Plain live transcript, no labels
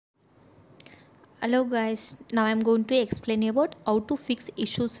Hello guys, now I'm going to explain about how to fix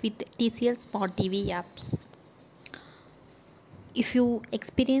issues with TCL Smart TV apps. If you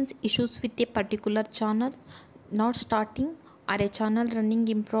experience issues with a particular channel not starting or a channel running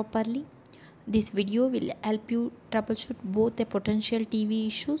improperly, this video will help you troubleshoot both a potential TV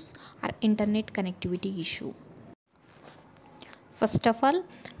issues or internet connectivity issue. First of all,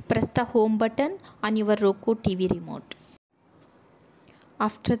 press the home button on your Roku TV remote.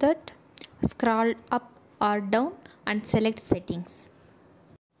 After that, scroll up or down and select settings.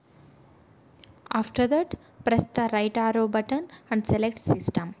 After that, press the right arrow button and select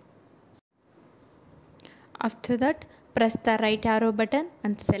system. After that, press the right arrow button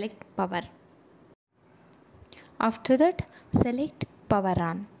and select power. After that, select power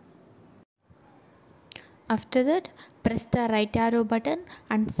on. After that, press the right arrow button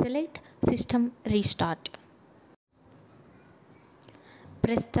and select system restart.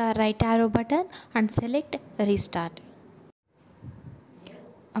 Press the right arrow button and select restart.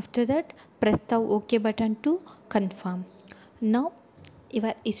 After that, press the OK button to confirm. Now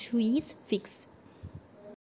your issue is fixed.